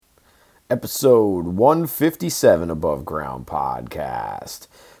Episode 157 Above Ground Podcast.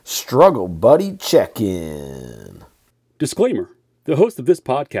 Struggle Buddy Check-In. Disclaimer. The hosts of this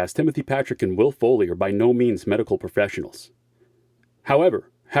podcast, Timothy Patrick and Will Foley, are by no means medical professionals.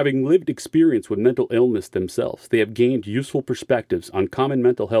 However, having lived experience with mental illness themselves, they have gained useful perspectives on common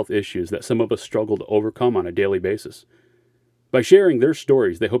mental health issues that some of us struggle to overcome on a daily basis. By sharing their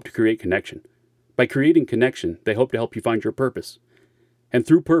stories, they hope to create connection. By creating connection, they hope to help you find your purpose. And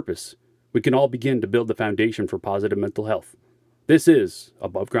through purpose, we can all begin to build the foundation for positive mental health. This is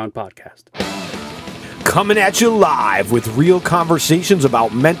Above Ground Podcast. Coming at you live with real conversations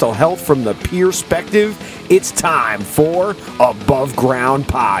about mental health from the perspective. It's time for Above Ground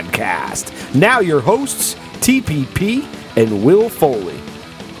Podcast. Now your hosts, TPP and Will Foley.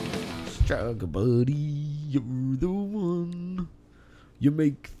 Struggle buddy, you're the one. You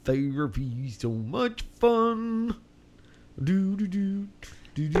make therapy so much fun. Do do do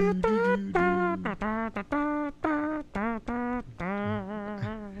do do do do do.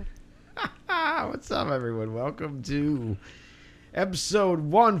 What's up, everyone? Welcome to episode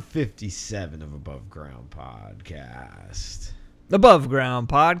 157 of Above Ground Podcast. Above Ground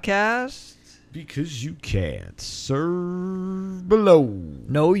Podcast. Because you can't serve below.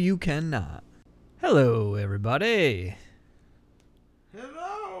 No, you cannot. Hello, everybody.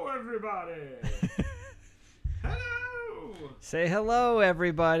 Hello, everybody. Hello. Say hello,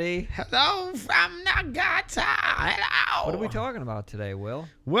 everybody. Hello from Nagata. Hello. What are we talking about today, Will?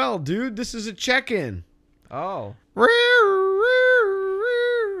 Well, dude, this is a check-in. Oh,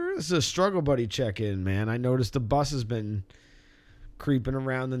 This is a Struggle Buddy check-in, man. I noticed the bus has been creeping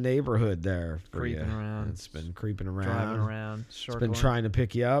around the neighborhood there for creeping you. around. It's been creeping around. Driving around, It's circling. been trying to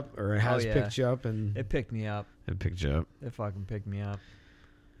pick you up, or it has yeah. picked you up, and It picked me up. it picked you up. It fucking picked me up.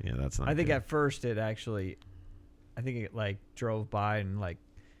 Yeah, that's not I think good. at first it actually, like drove by and like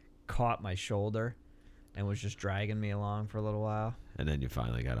caught my shoulder and was just dragging me along for a little while. And then you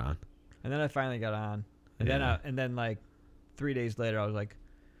finally got on. And then I finally got on. And Yeah. then like 3 days later I was like,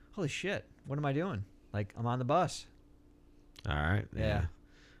 holy shit, what am I doing? Like, I'm on the bus. All right. Yeah.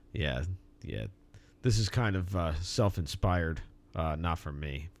 Yeah. This is kind of self-inspired, not from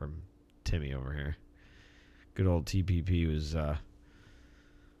me, from Timmy over here. Good old TPP was,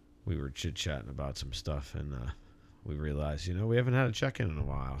 we were chit-chatting about some stuff, and we realized, we haven't had a check-in in a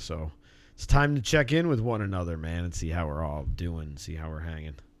while, so it's time to check in with one another, man, and see how we're all doing, see how we're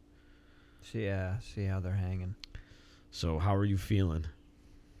hanging. See how they're hanging. So how are you feeling?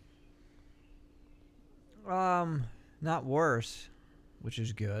 Not worse, which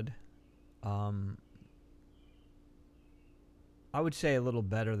is good. I would say a little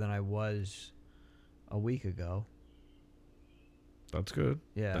better than I was a week ago. That's good.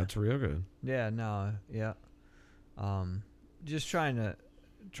 Yeah. That's real good. Yeah, no, yeah. Just trying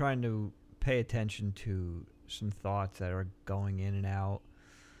to pay attention to some thoughts that are going in and out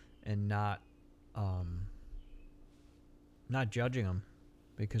and not judging them,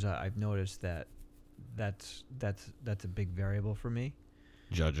 because I've noticed that's a big variable for me.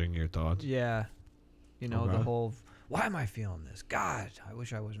 Judging your thoughts? Yeah. The Okay. whole, why am I feeling this? God, I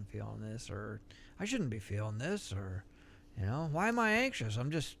wish I wasn't feeling this, or I shouldn't be feeling this, or, why am I anxious?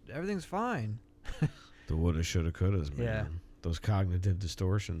 Everything's fine. The woulda, shoulda, couldas, man. Yeah. Those cognitive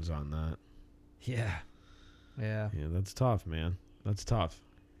distortions on that. Yeah. Yeah. Yeah, that's tough, man. That's tough.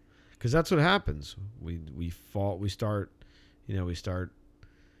 Because that's what happens. We start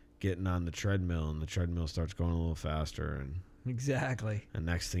getting on the treadmill, and the treadmill starts going a little faster, and Exactly.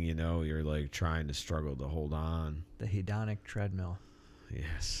 next thing you know, you're like trying to struggle to hold on. The hedonic treadmill.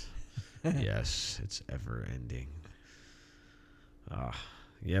 Yes. Yes, it's ever ending.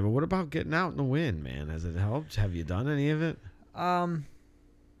 Yeah, but what about getting out in the wind, man? Has it helped? Have you done any of it?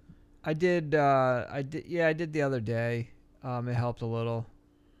 I did the other day. It helped a little.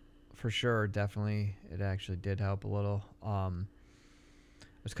 For sure, definitely. It actually did help a little. I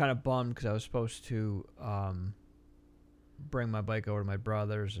was kind of bummed because I was supposed to bring my bike over to my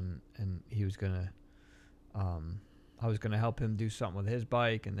brother's, and he was gonna I was gonna help him do something with his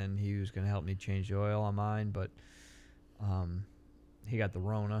bike, and then he was gonna help me change the oil on mine, but he got the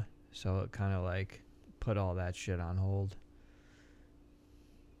Rona, so it kind of like put all that shit on hold.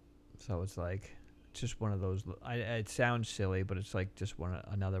 So it's like just one of those. It sounds silly, but it's like just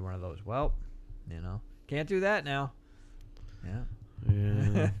another one of those. Well, can't do that now. Yeah.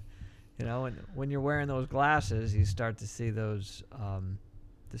 Yeah. When you're wearing those glasses, you start to see those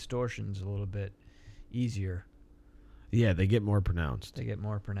distortions a little bit easier. Yeah, they get more pronounced. They get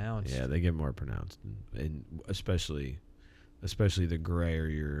more pronounced. Yeah, they get more pronounced, and especially the grayer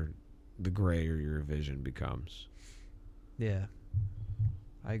your vision becomes. Yeah,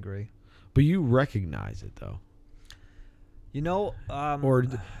 I agree. But you recognize it though, You know,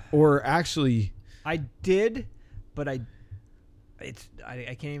 or actually, I did, but I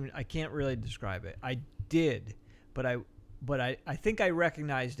can't really describe it. I did, but I think I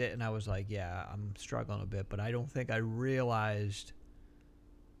recognized it, and I was like, yeah, I'm struggling a bit, but I don't think I realized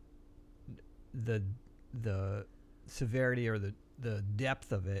the severity or the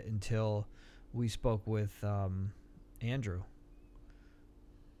depth of it until we spoke with Andrew.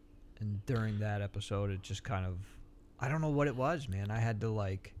 And during that episode, it just kind of, I don't know what it was, man. I had to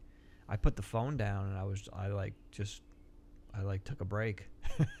I put the phone down and I took a break.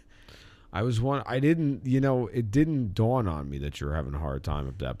 I didn't, it didn't dawn on me that you were having a hard time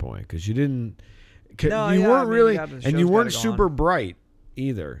at that point because you didn't, and you weren't super bright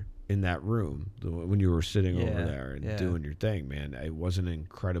either in that room when you were sitting over there and doing your thing, man. It wasn't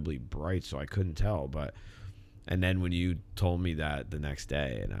incredibly bright, so I couldn't tell. And then when you told me that the next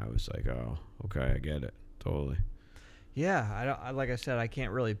day, and I was like, oh, okay, I get it, totally. Yeah, like I said, I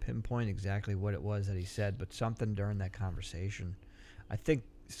can't really pinpoint exactly what it was that he said, but something during that conversation. I think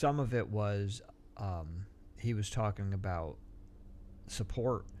some of it was he was talking about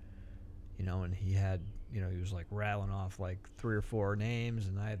support, and he had, he was like rattling off like 3 or 4 names,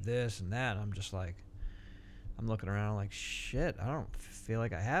 and I have this and that. And I'm just like, I'm looking around like, shit, I don't feel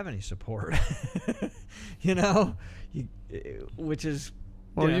like I have any support, which is.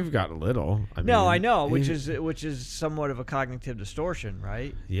 Well, you've got a little. I know, which is somewhat of a cognitive distortion,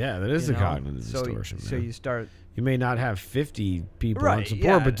 right? Yeah, that is a cognitive distortion. So you start. You may not have 50 people on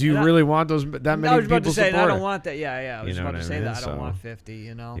support, but do you really want that many people? I was about to say, support? I don't want that. Yeah. I was about to say that. I don't want 50.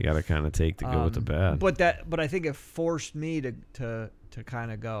 You got to kind of take the good with the bad. But I think it forced me to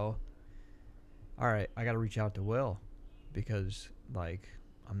kind of go, all right, I got to reach out to Will, because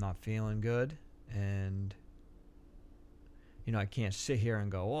I'm not feeling good, and. I can't sit here and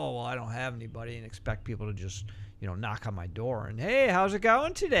go, oh, well, I don't have anybody, and expect people to just, knock on my door and, hey, how's it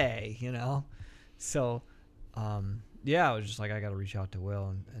going today? So, I was just like, I got to reach out to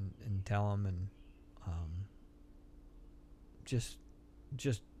Will and tell him, and just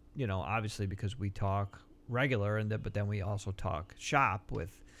obviously because we talk regular, but then we also talk shop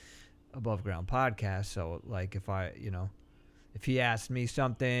with Above Ground Podcast. So if he asked me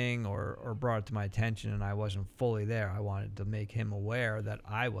something or brought it to my attention and I wasn't fully there, I wanted to make him aware that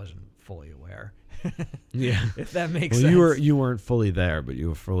I wasn't fully aware. Yeah. If that makes sense. You weren't fully there, but you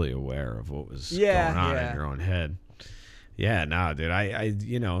were fully aware of what was going on in your own head. Yeah, no, dude. I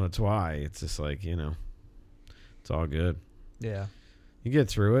that's why. It's just like, it's all good. Yeah. You get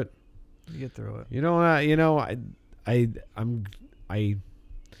through it.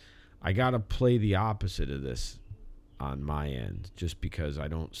 I gotta play the opposite of this on my end, just because I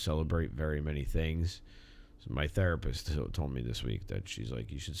don't celebrate very many things. So my therapist told me this week that she's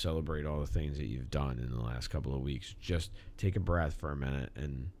like, you should celebrate all the things that you've done in the last couple of weeks. Just take a breath for a minute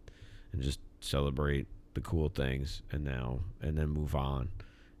and just celebrate the cool things, and then move on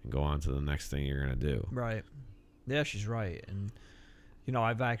and go on to the next thing you're gonna do. Right. Yeah, she's right. And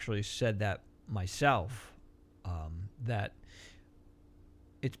I've actually said that myself, that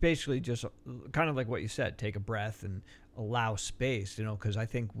it's basically just kind of like what you said, take a breath and allow space, because I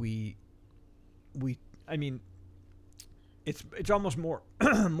think it's almost more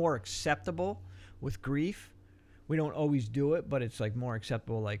more acceptable with grief. We don't always do it, but it's like more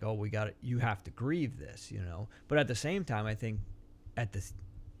acceptable, like, oh, you have to grieve this, But at the same time, I think at this,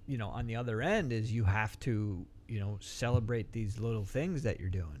 on the other end is you have to, celebrate these little things that you're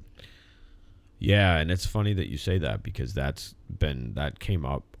doing. Yeah, and it's funny that you say that, because that came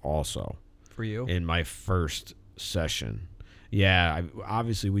up also for you in my first session. Yeah,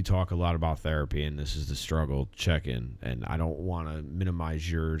 obviously we talk a lot about therapy, and this is the struggle check-in, and I don't want to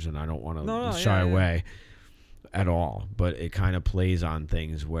minimize yours, and I don't want to shy away at all, but it kind of plays on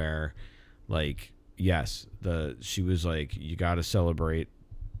things where, like, yes, she was like, you got to celebrate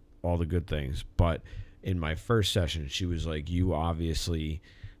all the good things, but in my first session, she was like, you obviously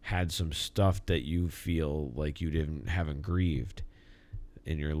had some stuff that you feel like you haven't grieved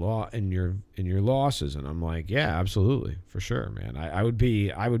in your losses, and I'm like, yeah, absolutely, for sure, man. I would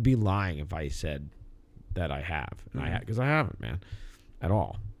be lying if I said that I have, and because I haven't, man, at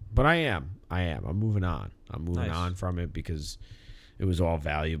all. But I am. I'm moving on. I'm moving on from it, because it was all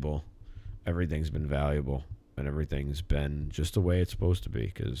valuable. Everything's been valuable, and everything's been just the way it's supposed to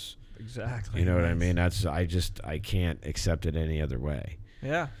be. Because exactly, you know what I mean. I can't accept it any other way.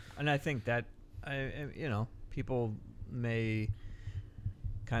 Yeah, and I think that people may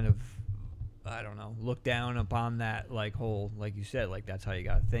kind of, I don't know, look down upon that like you said, like that's how you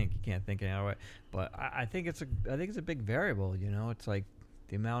gotta think. You can't think any other way. But I think it's a big variable. It's like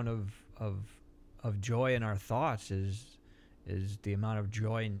the amount of joy in our thoughts is the amount of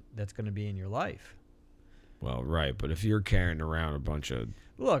joy that's going to be in your life. Well, right, but if you're carrying around a bunch of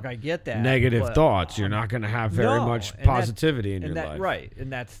Look, I get that. negative but, thoughts, you're not going to have very no, much and positivity in your life. Right,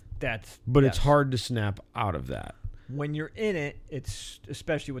 and that's. But it's yes. hard to snap out of that. When you're in it, it's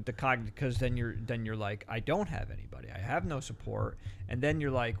especially with the cognitive, because then you're like, I don't have anybody, I have no support, and then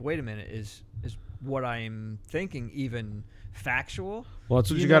you're like, wait a minute, is what I'm thinking even factual? Well, that's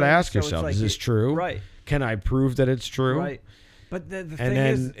what you got to ask yourself. Like, is this true? Right. Can I prove that it's true? Right. But the And thing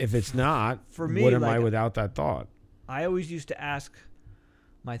then is, if it's not, for me, what am I like, without that thought? I always used to ask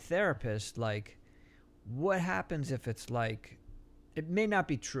my therapist, like, what happens if it's like, it may not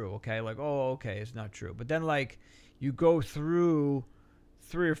be true, okay? Like, oh, okay, it's not true. But then, like, you go through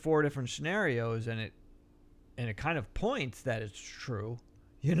 3 or 4 different scenarios, and it kind of points that it's true.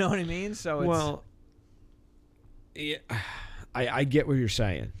 You know what I mean? So it's, Well, yeah, I get what you're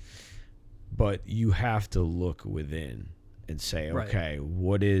saying, but you have to look within and say, Right. okay,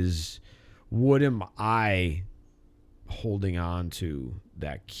 what am I holding on to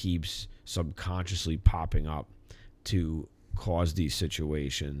that keeps subconsciously popping up to cause these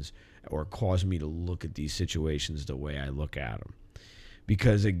situations or cause me to look at these situations the way I look at them?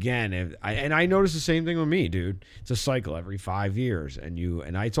 Because again, I notice the same thing with me, dude. It's a cycle every 5 years,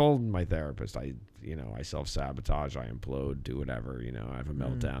 and I told my therapist, I self-sabotage, I implode, do whatever, I have a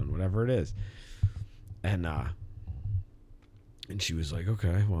meltdown, whatever it is, and she was like,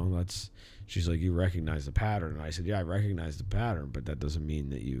 okay, well, she's like, you recognize the pattern, and I said, yeah, I recognize the pattern, but that doesn't mean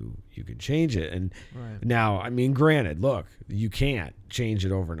that you can change it. And right. now, I mean, granted, look, you can't change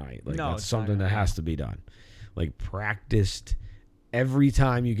it overnight. Like, No, that's it's something not that gonna has to be done. Like, practiced. Every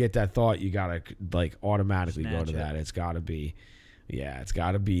time you get that thought, you gotta like automatically Snatch go to it. that. It's gotta be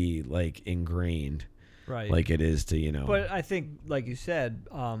like ingrained, right. like it is to But I think, like you said,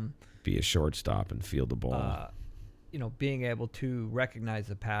 be a shortstop and field the ball. being able to recognize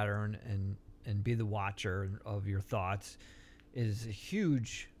the pattern and be the watcher of your thoughts is a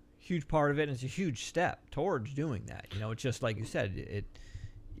huge part of it, and it's a huge step towards doing that. It's just like you said,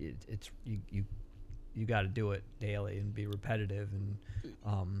 it's you got to do it daily and be repetitive, and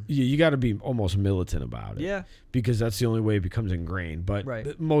You got to be almost militant about it. yeah, because that's the only way it becomes ingrained. But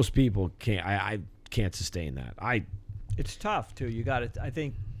Right. most people can't. I can't sustain that. it's tough too. You got to, I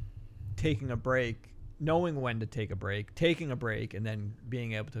think, taking a break, knowing when to take a break, taking a break, and then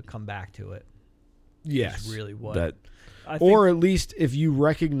being able to come back to it. Yes, is really what that. I think. Or at least if you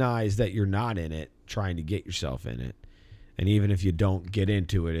recognize that you're not in it, trying to get yourself in it, and even if you don't get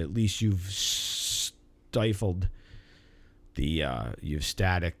into it, at least you've stifled you've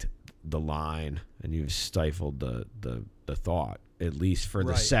staticked the line, and you've stifled the thought, at least for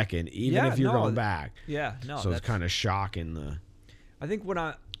the Right. second, even Yeah, if you're no, going back. yeah, no. So it's that's- kind of shocking. I think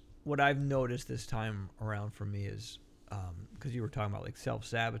what I've noticed this time around for me is because you were talking about like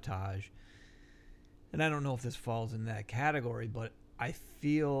self-sabotage, and I don't know if this falls in that category, but I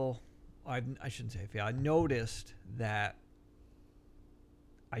shouldn't say feel. I noticed that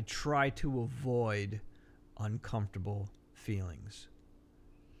I try to avoid uncomfortable feelings.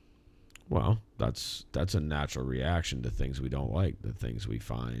 Well, that's a natural reaction to things we don't like, the things we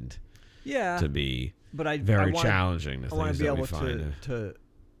find Yeah, to be but I very wanna, challenging, the I want things to be that we able find. to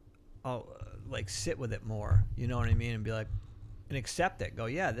like sit with it more. You know what I mean? And be like, and accept it. Go,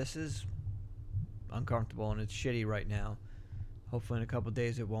 yeah, this is uncomfortable and it's shitty right now. Hopefully in a couple of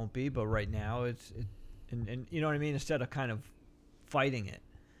days it won't be, but right now and you know what I mean? Instead of kind of fighting it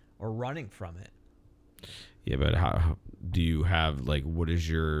or running from it. Yeah, but how do you have, like, what is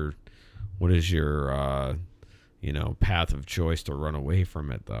your path of choice to run away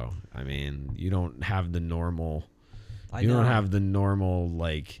from it, though? I mean, you don't have the normal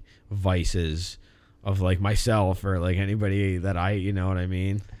like vices of like myself or like anybody that you know what I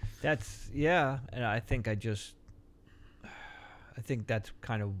mean? That's, yeah, and I think that's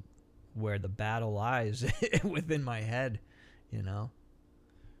kind of where the battle lies within my head,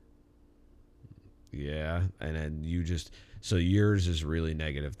 Yeah, and then so yours is really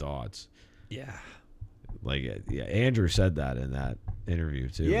negative thoughts. Yeah. Like, yeah, Andrew said that in that interview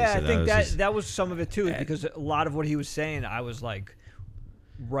too. He Yeah, I said think was that was some of it too, because a lot of what he was saying, I was like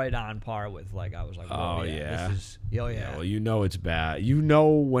right on par with. Like, I was like, whoa, Oh, yeah. this is, Yeah, well, it's bad.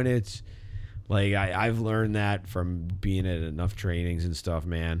 When it's like I've learned that from being at enough trainings and stuff,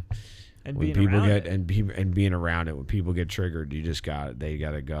 man. and When being people around get it. and being around it, when people get triggered, they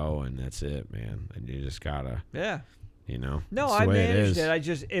gotta go, and that's it, man. And you just gotta, Yeah. No, No, it's the I way managed it.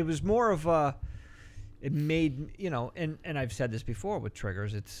 it. It was more of a, it made, and I've said this before with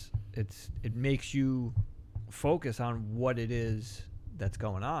triggers, it makes you focus on what it is that's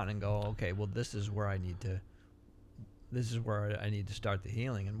going on and go, okay, well, this is where I need to start the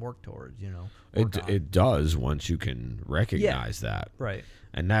healing and work towards, It does once you can recognize that. Right.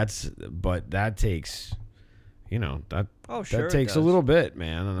 And that takes, that Sure that takes it a does. little bit,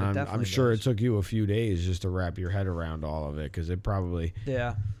 man. And I'm definitely sure does. it took you a few days just to wrap your head around all of it, because it probably.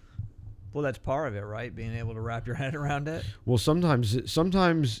 Yeah. Well, that's part of it, right? Being able to wrap your head around it. Well, sometimes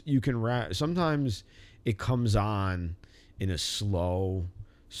you can sometimes it comes on in a slow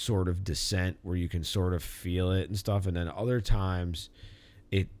sort of descent where you can sort of feel it and stuff, and then other times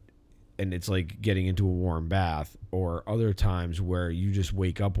it's like getting into a warm bath, or other times where you just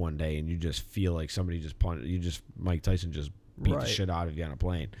wake up one day and you just feel like somebody just Mike Tyson just beat the shit out of you on a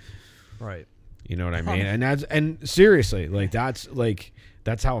plane. Right. You know what I mean? And seriously,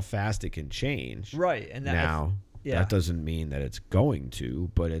 that's how fast it can change. Right. And That doesn't mean that it's going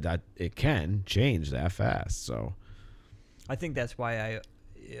to, but it can change that fast. So I think that's why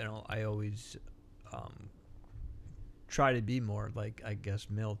I always try to be more like, I guess,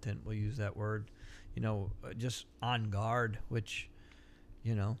 militant, we'll use that word, just on guard, which,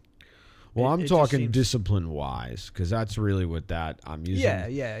 Well, I'm it just talking seems- discipline-wise, because that's really what I'm using.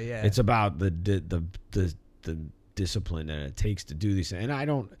 Yeah. It's about the discipline that it takes to do these things. And I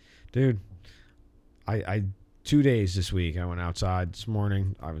don't, dude. I 2 days this week. I went outside this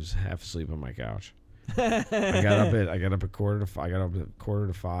morning. I was half asleep on my couch. I got up at quarter to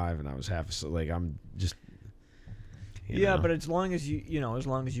 5, and I was half asleep. Like, I'm just. You know. But as long as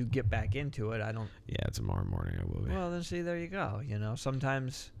you get back into it, I don't. Yeah, tomorrow morning I will be. Well, then see, there you go.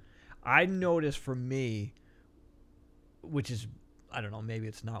 Sometimes I notice for me, which is, I don't know, maybe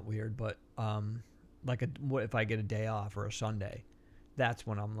it's not weird, but what if I get a day off or a Sunday, that's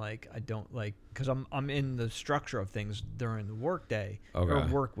when I'm like, I don't like, because I'm in the structure of things during the work day or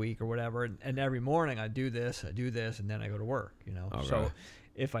work week or whatever, and every morning I do this, and then I go to work. Okay. So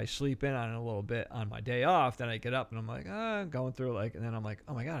if I sleep in on it a little bit on my day off, then I get up and I'm like, I'm going through and then I'm like,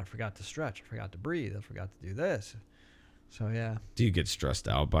 oh my God, I forgot to stretch, I forgot to breathe, I forgot to do this. So yeah. Do you get stressed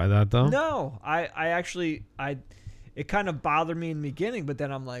out by that though? No, I actually it kind of bothered me in the beginning, but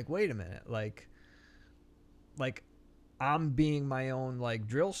then I'm like, wait a minute, like I'm being my own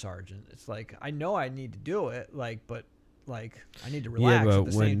drill sergeant. It's like I know I need to do it, but I need to relax at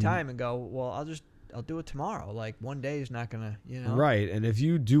the same time and go, well, I'll do it tomorrow. Like one day is not gonna, Right, and if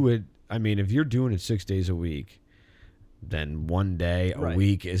you do it, if you're doing it 6 days a week, then one day a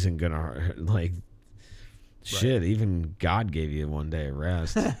week isn't gonna shit. Even God gave you one day of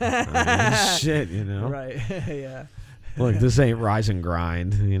rest. Shit, Right. Yeah. Look, this ain't rise and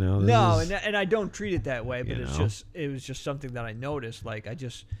grind, No, and I don't treat it that way, but it was just something that I noticed.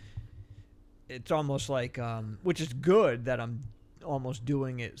 It's almost like, which is good that I'm almost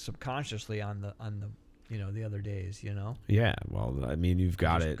doing it subconsciously on the the other days, Yeah, well, you've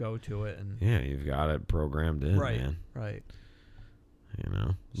got just it. Go to it and You've got it programmed in, man. Right.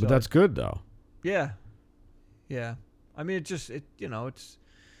 But So- that's good though. Yeah. Yeah. It's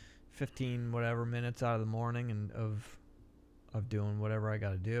 15 whatever minutes out of the morning and of doing whatever I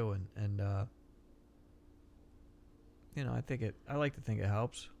got to do, and I like to think it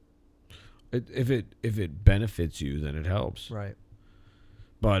helps. If it benefits you, then it helps. Right.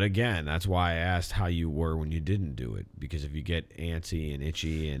 But again, that's why I asked how you were when you didn't do it, because if you get antsy and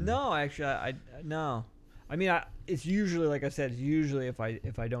itchy and No, actually no. It's usually, like I said,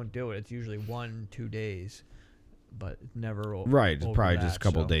 if I don't do it, it's usually 1-2 days, but it's never right. It's over probably that, just a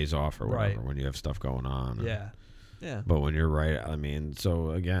couple so. days off or whatever Right. when you have stuff going on. Yeah. Yeah. But when you're right,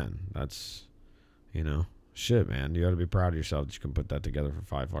 so again, that's, shit, man. You ought to be proud of yourself that you can put that together for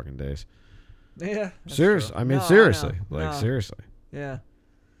 5 fucking days. Yeah. Seriously, No, seriously, I know. No. seriously. Yeah.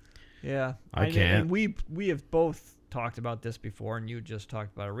 Yeah. I can't. And we have both talked about this before, and you just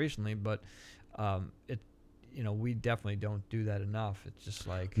talked about it recently, but we definitely don't do that enough. It's just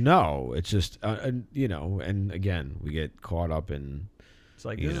like No, it's just and again, we get caught up in. It's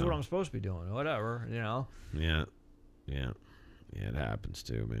like this is what I'm supposed to be doing, whatever, Yeah. It happens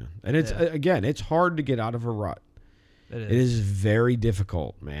too, man. And it's again, it's hard to get out of a rut. It is very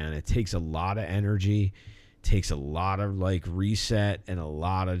difficult, man. It takes a lot of energy, takes a lot of reset, and a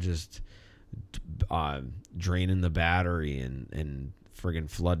lot of just draining the battery and friggin'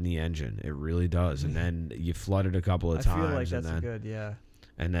 flooding the engine. It really does. And then you flood it a couple of times. I feel like that's good, yeah.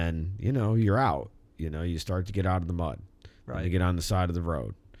 And then you're out. You start to get out of the mud. Right. And you get on the side of the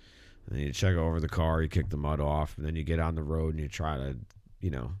road. And then you check over the car, you kick the mud off, and then you get on the road and you try to,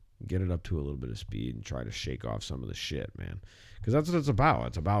 get it up to a little bit of speed and try to shake off some of the shit, man. Because that's what it's about.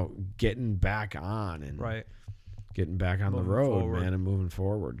 It's about getting back on and getting back on the road, man, and moving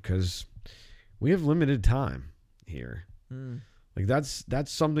forward. Because we have limited time here. Like that's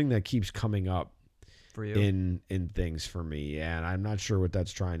something that keeps coming up For you, in things for me, and I'm not sure what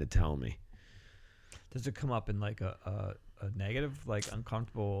that's trying to tell me. does it come up in like a negative, like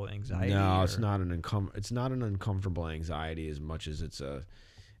uncomfortable anxiety? No, it's or- not it's not an uncomfortable anxiety as much as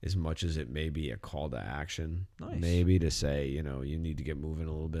it may be a call to action. Nice. Maybe to say, you need to get moving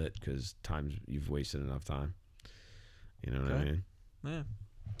a little bit because you've wasted enough time. You know what I Okay. mean? Yeah.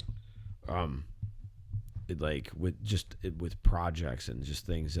 With projects and just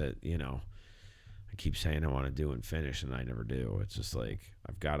things that, I keep saying I want to do and finish and I never do. It's just like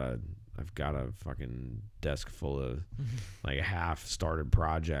I've got a fucking desk full of like half started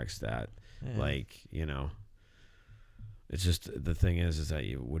projects that Yeah. it's just the thing is that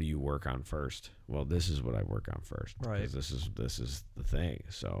what do you work on first? Well, this is what I work on first. Right. Because this is the thing.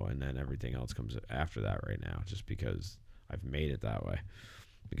 So, and then everything else comes after that right now, just because I've made it that way.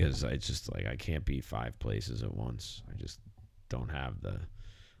 Because it's just like I can't be 5 places at once. I just don't have the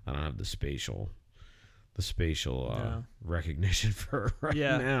spatial No. recognition for right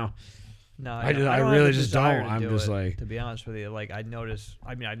Yeah. now. No, I don't really have the just desire don't. to I'm do just it, like- to be honest with you, like I noticed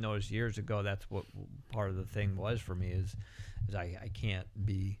years ago that's what part of the thing was for me is I can't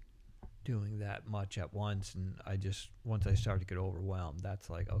be doing that much at once, and once I start to get overwhelmed, that's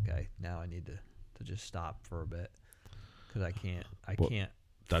like, okay, now I need to just stop for a bit because I can't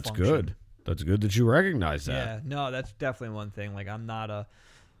That's function. good. That's good that you recognize that. Yeah, no, that's definitely one thing. Like I'm not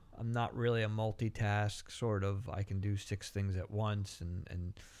really a multitask sort of. I can do 6 things at once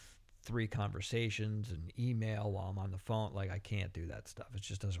and 3 conversations and email while I'm on the phone. Like I can't do that stuff. It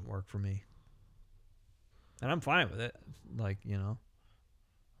just doesn't work for me. And I'm fine with it. Like, I'm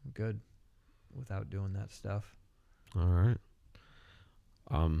good without doing that stuff. All right.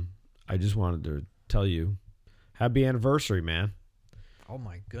 I just wanted to tell you, happy anniversary, man. Oh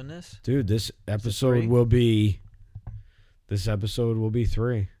my goodness. Dude, this episode 3? will be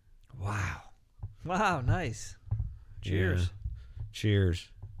 3. Wow. Wow, nice. Cheers. Yeah.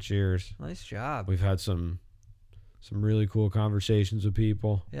 Cheers. Nice job. We've had some really cool conversations with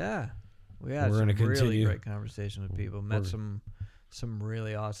people. Yeah. We had We're some gonna really continue. great conversations with people. Met some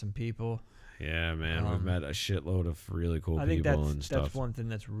really awesome people. Yeah, man. We've met a shitload of really cool I think people and stuff. that's one thing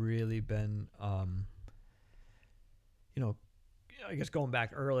that's really been, I guess going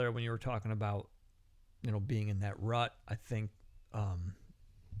back earlier when you were talking about, being in that rut. I think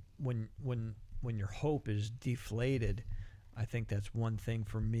when your hope is deflated, I think that's one thing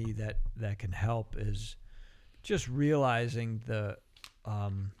for me that can help is just realizing the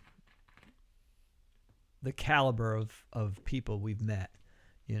caliber of people we've met,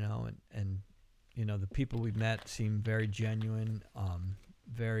 and the people we've met seem very genuine,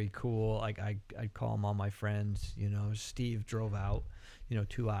 very cool. Like I'd call them all my friends. Steve drove out,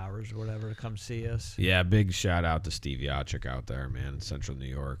 2 hours or whatever to come see us. Yeah, big shout out to Steve Yachik out there, man, in Central New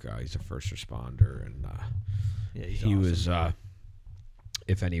York. He's a first responder, and Yeah, he's he awesome. was.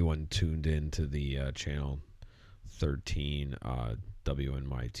 If anyone tuned in to the channel 13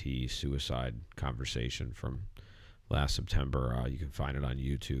 WNYT suicide conversation from last September, you can find it on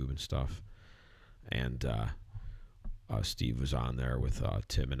YouTube and stuff. And Steve was on there with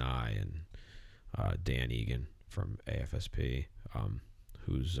Tim and I and Dan Egan from AFSP,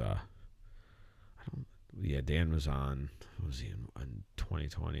 who's Dan was on. Was he in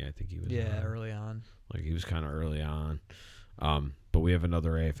 2020? I think he was. Yeah, early on. Like he was kind of early on. But we have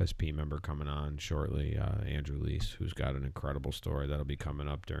another AFSP member coming on shortly, Andrew Lease, who's got an incredible story that'll be coming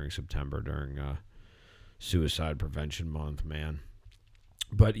up during September during Suicide Prevention Month, man.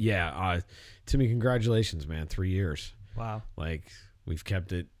 But yeah, Timmy, congratulations, man. 3 years. Wow. Like we've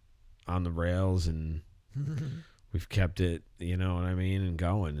kept it on the rails and we've kept it, you know what I mean, and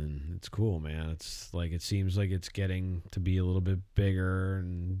going, and it's cool, man. It's like it seems like it's getting to be a little bit bigger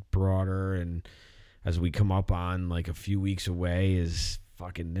and broader, and as we come up on like a few weeks away is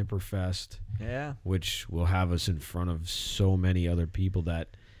fucking Nipperfest, Yeah. which will have us in front of so many other people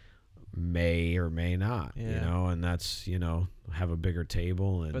that may or may not, Yeah. and that's, have a bigger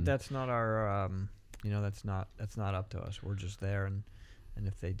table. And But that's not our, that's not up to us. We're just there, and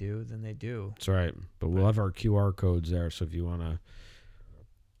if they do, then they do. that's right. But we'll have our QR codes there, so if you want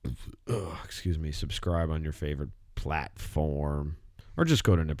to, subscribe on your favorite platform, or just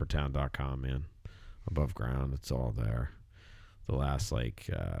go to nippertown.com, man. Above ground, it's all there. The last, I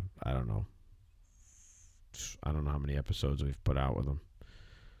don't know how many episodes we've put out with them.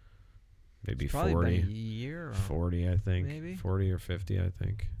 Maybe It's probably 40. been a year. Or, 40, I think. Maybe. 40 or 50, I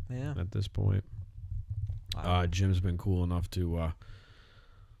think, yeah. at this point. Wow. Jim's been cool enough to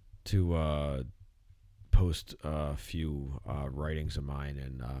post a few writings of mine,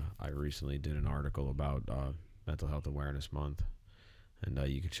 and I recently did an article about Mental Health Awareness Month, And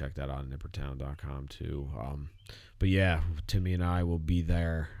you can check that out on nippertown.com too. But yeah, Timmy and I will be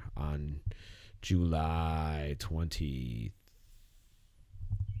there on July 23rd.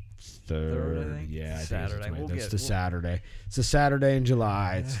 I think? Yeah, I Saturday. think it's the Saturday. It's a Saturday in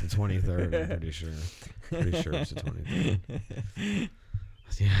July. It's the 23rd. I'm pretty sure. Pretty sure it's the 23rd.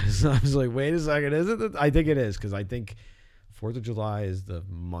 Yeah, so I was like, wait a second, is it? I think it is, because I think 4th of July is the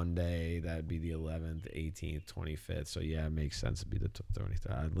Monday. That'd be the 11th, 18th, 25th. So yeah, it makes sense to be the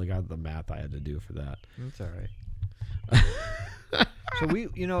 23rd. Look at the math I had to do for that. That's all right.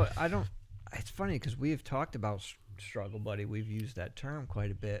 So it's funny because we have talked about struggle buddy. We've used that term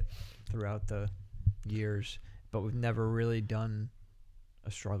quite a bit throughout the years, but we've never really done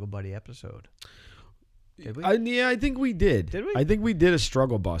a struggle buddy episode. Did we? Yeah, I think we did. Did we? I think we did a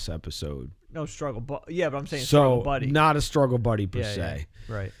struggle bus episode. No struggle, yeah, but I'm saying struggle buddy. Not a struggle buddy per se.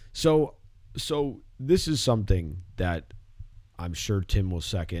 Yeah, right. So this is something that I'm sure Tim will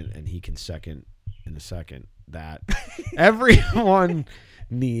second, and he can second in a second, that everyone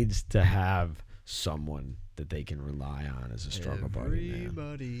needs to have someone that they can rely on as a struggle buddy,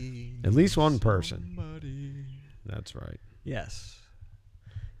 man. At least one person. That's right. Yes.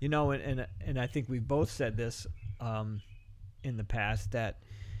 And I think we've both said this in the past, that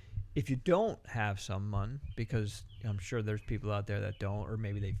if you don't have someone, because I'm sure there's people out there that don't, or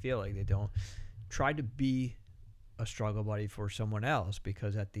maybe they feel like they don't, try to be a struggle buddy for someone else,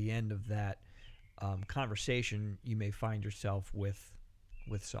 because at the end of that conversation, you may find yourself with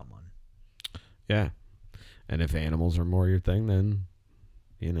someone. Yeah. And if animals are more your thing, then,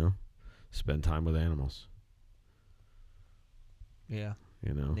 spend time with animals. Yeah.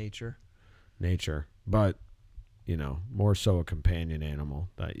 Nature. But, more so a companion animal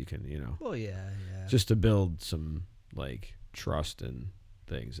that you can, Well, yeah. just to build some, trust and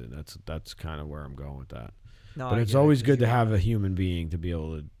things. And that's kind of where I'm going with that. No, but it's always good to have a human being to be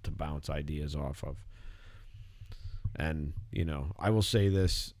able to bounce ideas off of. And, I will say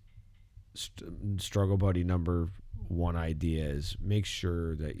this, struggle buddy number one idea is make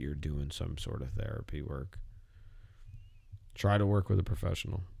sure that you're doing some sort of therapy work. Try to work with a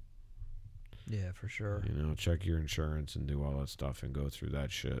professional. Yeah, for sure. Check your insurance and do all that stuff and go through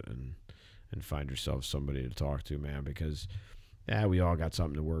that shit and find yourself somebody to talk to, man, because we all got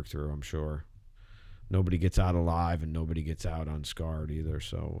something to work through, I'm sure. Nobody gets out alive and nobody gets out unscarred either,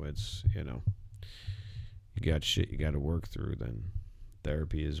 so it's, you got shit you got to work through, then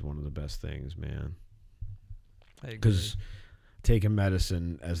therapy is one of the best things, man. I agree. Because taking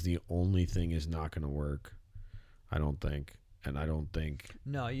medicine as the only thing is not going to work, I don't think. And I don't think...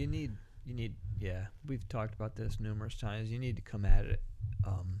 No, you need, yeah, we've talked about this numerous times. You need to come at it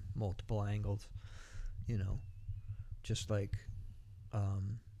multiple angles, just like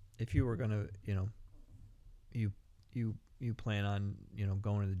if you were going to, you plan on,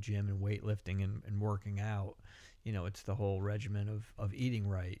 going to the gym and weightlifting and working out, it's the whole regimen of eating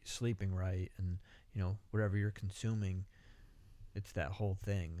right, sleeping right, and, whatever you're consuming. It's that whole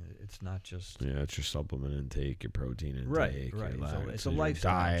thing. It's not just... Yeah, it's your supplement intake, your protein intake. Right. So it's a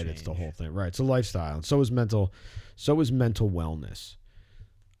lifestyle diet, change. It's the whole thing. Right, it's a lifestyle. And so is mental wellness.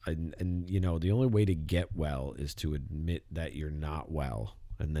 And the only way to get well is to admit that you're not well.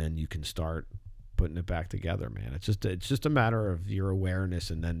 And then you can start putting it back together, man. It's just a matter of your awareness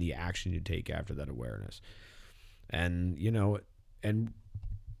and then the action you take after that awareness. And, and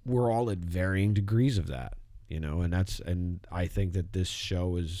we're all at varying degrees of that. And I think that this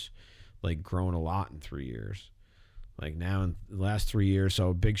show is grown a lot in 3 years. Now in the last 3 years,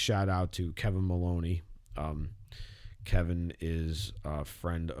 so a big shout out to Kevin Maloney. Kevin is a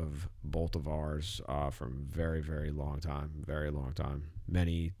friend of both of ours from very, very long time,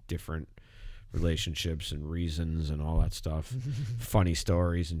 many different relationships and reasons and all that stuff, funny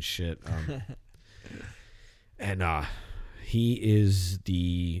stories and shit. And he is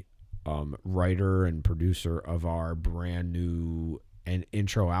the writer and producer of our brand new and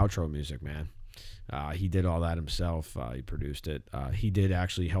intro outro music, man. He did all that himself. He produced it. He did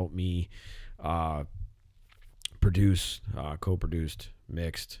actually help me produce, co-produced,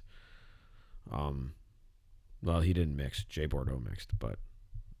 mixed. Well, he didn't mix. Jay Bordeaux mixed, but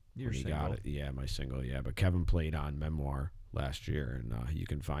Your he single. got it. Yeah, my single. Yeah, but Kevin played on Memoir last year, and you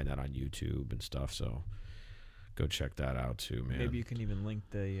can find that on YouTube and stuff. So go check that out too, man. Maybe you can even link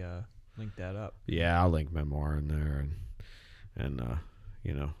that up. Yeah, I'll link Memoir in there, and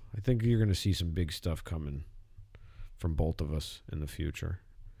I think you're gonna see some big stuff coming from both of us in the future,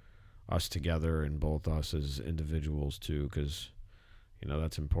 us together and both us as individuals too, because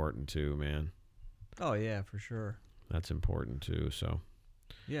that's important too, man. Oh yeah, for sure. That's important too. So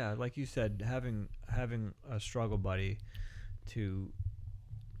yeah, like you said, having a struggle buddy to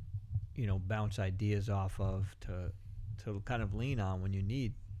bounce ideas off of to kind of lean on when you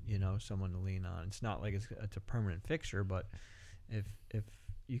need, someone to lean on. It's not like it's a permanent fixture, but if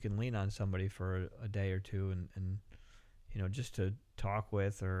you can lean on somebody for a day or two and just to talk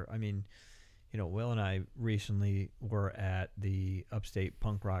with, or I mean, Will and I recently were at the Upstate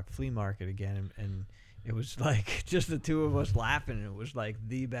Punk Rock Flea Market again, and it was like just the two of us laughing, and it was like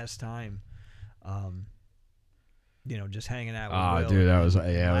the best time. Just hanging out with Will. Dude, that was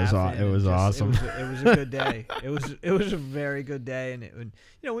it was awesome. It was a good day. It was a very good day, and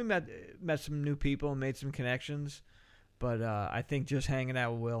we met some new people and made some connections. But I think just hanging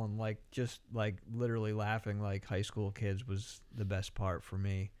out with Will and just literally laughing like high school kids was the best part for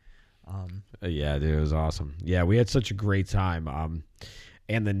me. Yeah, dude, it was awesome. Yeah, we had such a great time.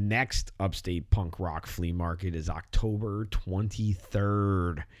 And the next Upstate Punk Rock Flea Market is October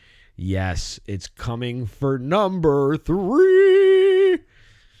 23rd. Yes, it's coming for number 3.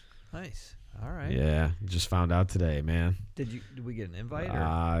 Nice. All right. Yeah, just found out today, man. Did we get an invite?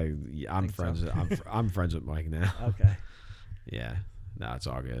 I'm friends. So. I'm friends with Mike now. Okay. Yeah. No, it's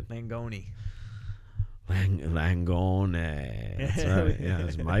all good. Langone. Langone. That's right. Yeah,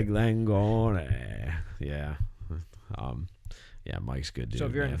 it's Mike Langone. Yeah. Yeah, Mike's good dude. So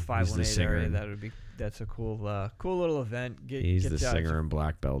if you're man. in the 518 area, that's a cool little event. He's the singer in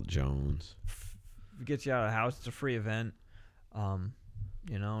Black Belt Jones. Gets you out of the house. It's a free event. And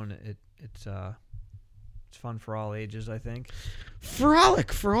it's fun for all ages, I think.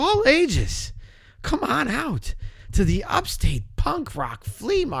 Frolic for all ages. Come on out to the Upstate Punk Rock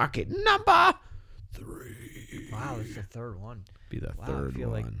Flea Market number 3. Wow, it's the third one. Be the I third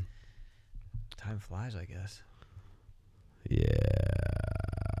feel one. like time flies, I guess. Yeah.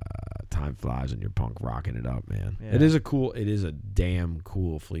 Time flies when you're punk rocking it up, man. Yeah. It is a damn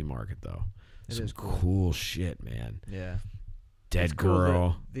cool flea market though. It Some is cool shit, man. Yeah. Dead It's cool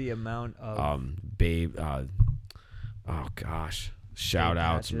girl. the amount of Babe oh gosh. Shout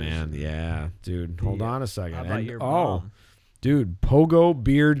outs, patches. man. Yeah. Dude, hold on a second. How about And- your mom? Dude, Pogo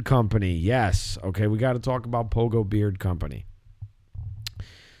Beard Company. Yes. Okay, we got to talk about Pogo Beard Company.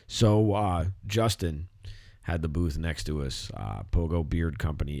 So, Justin had the booth next to us. Pogo Beard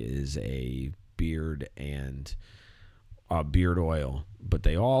Company is a beard and beard oil, but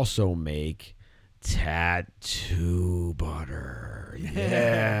they also make tattoo butter.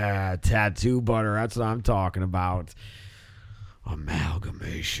 Yeah, tattoo butter. That's what I'm talking about.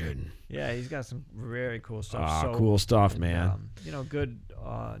 Amalgamation. Yeah, he's got some very cool stuff. Cool stuff, and, man. Good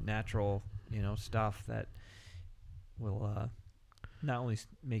natural, stuff that will not only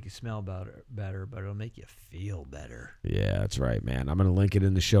make you smell better, but it'll make you feel better. Yeah, that's right, man. I'm going to link it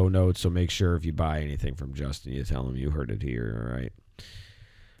in the show notes, so make sure if you buy anything from Justin, you tell him you heard it here, all right?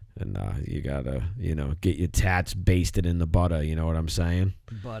 And you got to, get your tats basted in the butter, you know what I'm saying?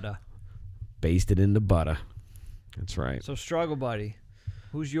 Butter. Basted in the butter. That's right. So, struggle buddy.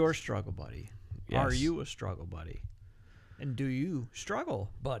 Who's your struggle buddy? Yes. Are you a struggle buddy? And do you struggle,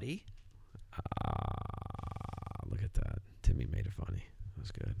 buddy? Look at that. Timmy made it funny. That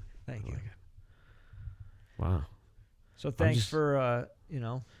was good. Thank you. Like it. Wow. So thanks just- for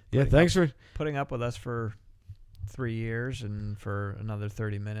Yeah, thanks for putting up with us for 3 years and for another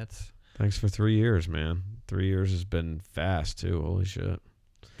 30 minutes. 3 years, man. 3 years has been fast too. Holy shit.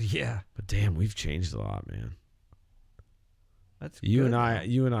 Yeah, But damn, we've changed a lot, man. that's You good, and I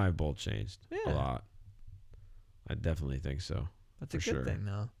though. have both changed a Yeah. lot. I definitely think so. That's a for good sure. thing,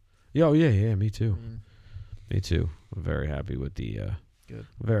 though. Yeah, me too. I mean, Me too. I'm very happy with the Good.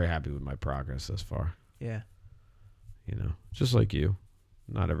 very happy with my progress thus far. Yeah. Just like you.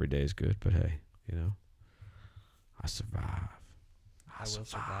 Not every day is good, but hey, I survive. I will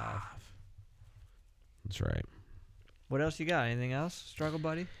survive. That's right. What else you got? Anything else? Struggle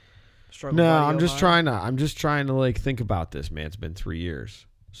buddy? Struggle No, buddy I'm just Ohio? trying to like think about this, man. It's been 3 years.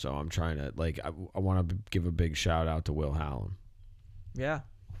 So I'm trying to I want to give a big shout out to Will Hallam. Yeah.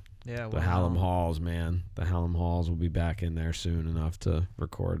 Yeah. The Hallam Halls, man. The Hallam Halls will be back in there soon enough to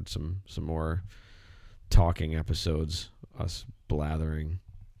record some more talking episodes, us blathering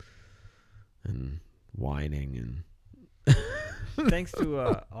and whining and Thanks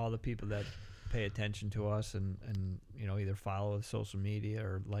to all the people that pay attention to us and either follow us social media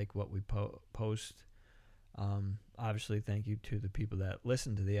or like what we post. Obviously, thank you to the people that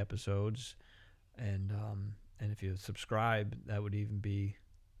listen to the episodes, and if you subscribe, that would even be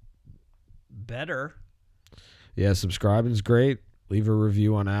better. yeah, subscribing's great. Leave a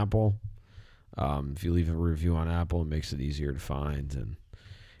review on Apple. If you leave a review on Apple, it makes it easier to find. And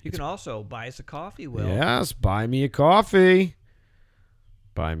You can also buy us a coffee, Will. yes, buy me a coffee.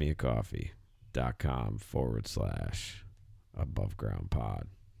 Buymeacoffee.com/abovegroundpod.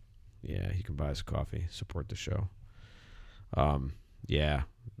 Yeah, you can buy us a coffee. Support the show. Yeah,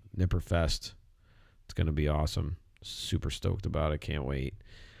 Nipper Fest. It's going to be awesome. Super stoked about it. Can't wait.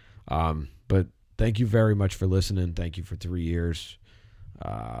 But thank you very much for listening. Thank you for 3 years.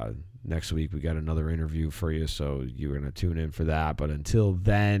 Next week, we got another interview for you, so you're going to tune in for that. But until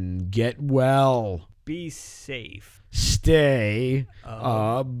then, get well. Be safe. Stay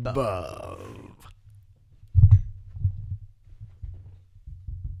above.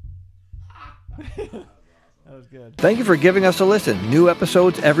 That was good. Thank you for giving us a listen. New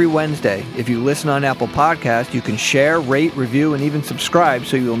episodes every Wednesday. If you listen on Apple Podcasts, you can share, rate, review, and even subscribe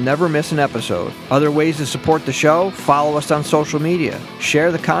so you'll never miss an episode. Other ways to support the show: follow us on social media,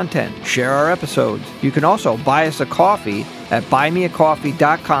 share the content, share our episodes. You can also buy us a coffee at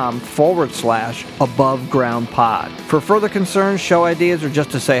buymeacoffee.com/abovegroundpod. For further concerns, show ideas, or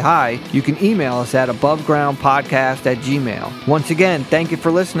just to say hi, you can email us at abovegroundpodcast@gmail. Once again, thank you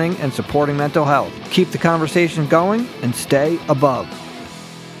for listening and supporting mental health. Keep the conversation going and stay above.